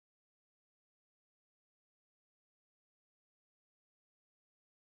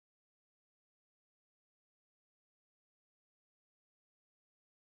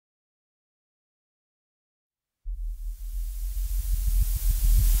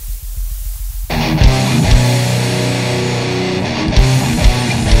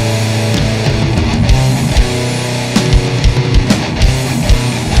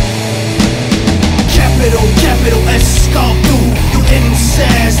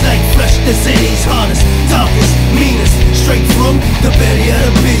like flesh disease. Hardest, darkest, meanest, straight from the belly of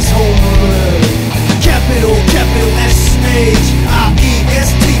the beast. Homeland. Capital, capital S-H-I-E-S-T.D.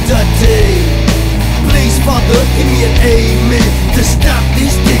 Please, Father, give me an amen to stop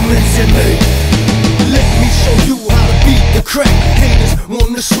these demons in me. Let me show you how to beat the crack. Haters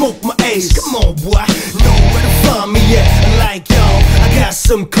wanna smoke my ace. Come on, boy, know where to find me at. Like y'all, I got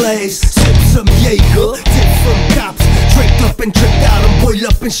some clays, sip some Jaeger, tip from cops, draped up and tripped out, and boil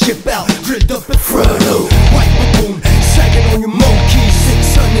up and ship out, drilled up and Frodo. White baboon, sagging on your monkey,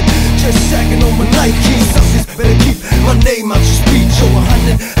 600, just sagging on my Nike. Suckers better keep my name out your speech. Or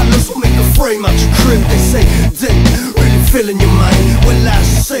 100, I love to make a frame out your crib. They say, they really feeling your mind. Well, I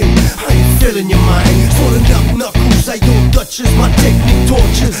say, I ain't feeling your mind. Swollen up knuckles, I own Dutchess. My technique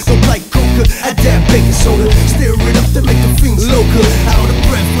tortures, don't like coca. I dab baking soda, stir it up to make the fiends local. Out of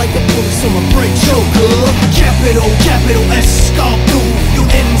breath like a bullet, so my brain choker. Capital, capital S, scar through your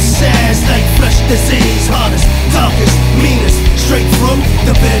insides like flesh disease. Hardest, darkest, meanest, straight from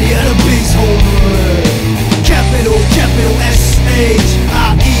the belly of the beast. Homeland. Capital, capital S-H-I-E-S-T.D.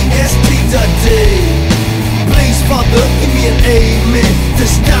 Please, Father, give me an amen to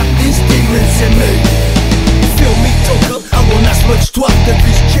stop these demons in me. Feel me, Toka? I want as much twat. There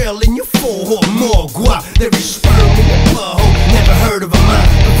is jail in your forehead, more guap. There is sperm in your butthole. Never heard of a mind,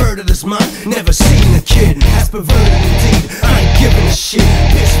 perverted as mine. Never seen a kid as perverted indeed. I ain't giving a shit.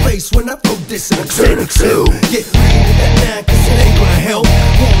 Piss face when I wrote this in a clinic too. Get rid of that now, cause it ain't gonna help.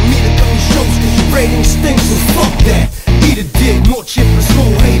 Want me to go shows cause your rating stinks, so fuck that. Eat a dick, more chippers,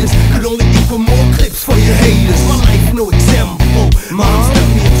 more haters. Could only equal more clips for your haters. My life no example. Mom's left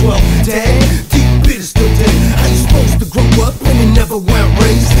me at 12. Dad, deep bitter still dead. How you supposed to grow up when you never went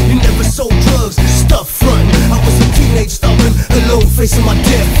raised? You never sold drugs, stuff frontin'. I was a teenage stubborn, alone facing my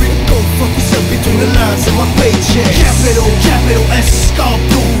death. Go fuck yourself between the lines of my paycheck. Capital, capital S, scar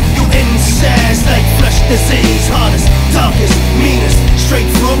through your insides like flesh disease. Hardest, darkest, meanest, straight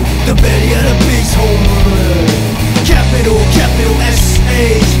from the belly of the beast. Homeland. Capital, capital S-H-I-E-S-T.D.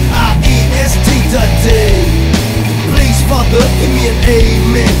 Please, Father, give me an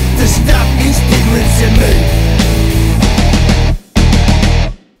amen to stop these demons in me.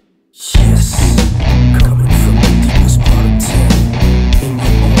 Yes, coming from the deepest part of town, in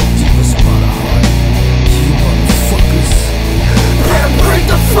your own deepest part of heart, you motherfuckers better break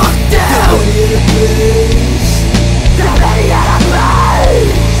the fuck down. The belly of the beast. The belly of the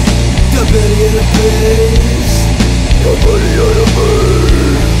beast. The belly of the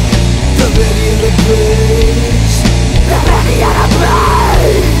beast. The belly of the beast. The belly of the beast. The belly of the beast.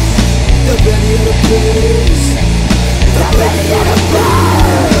 The belly of the beast. The belly of the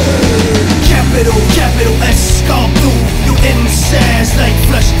beast. Capital, capital S, scar through your insides like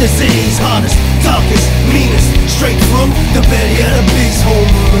flesh disease. Hardest, darkest, meanest, straight from the belly of the beast.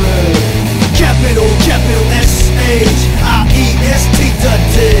 Homeland. Capital, capital S-H-I-E-S-T.D.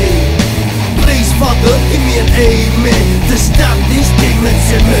 Please, Father, give me an amen to stop these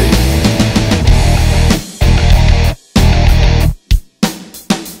demons in me.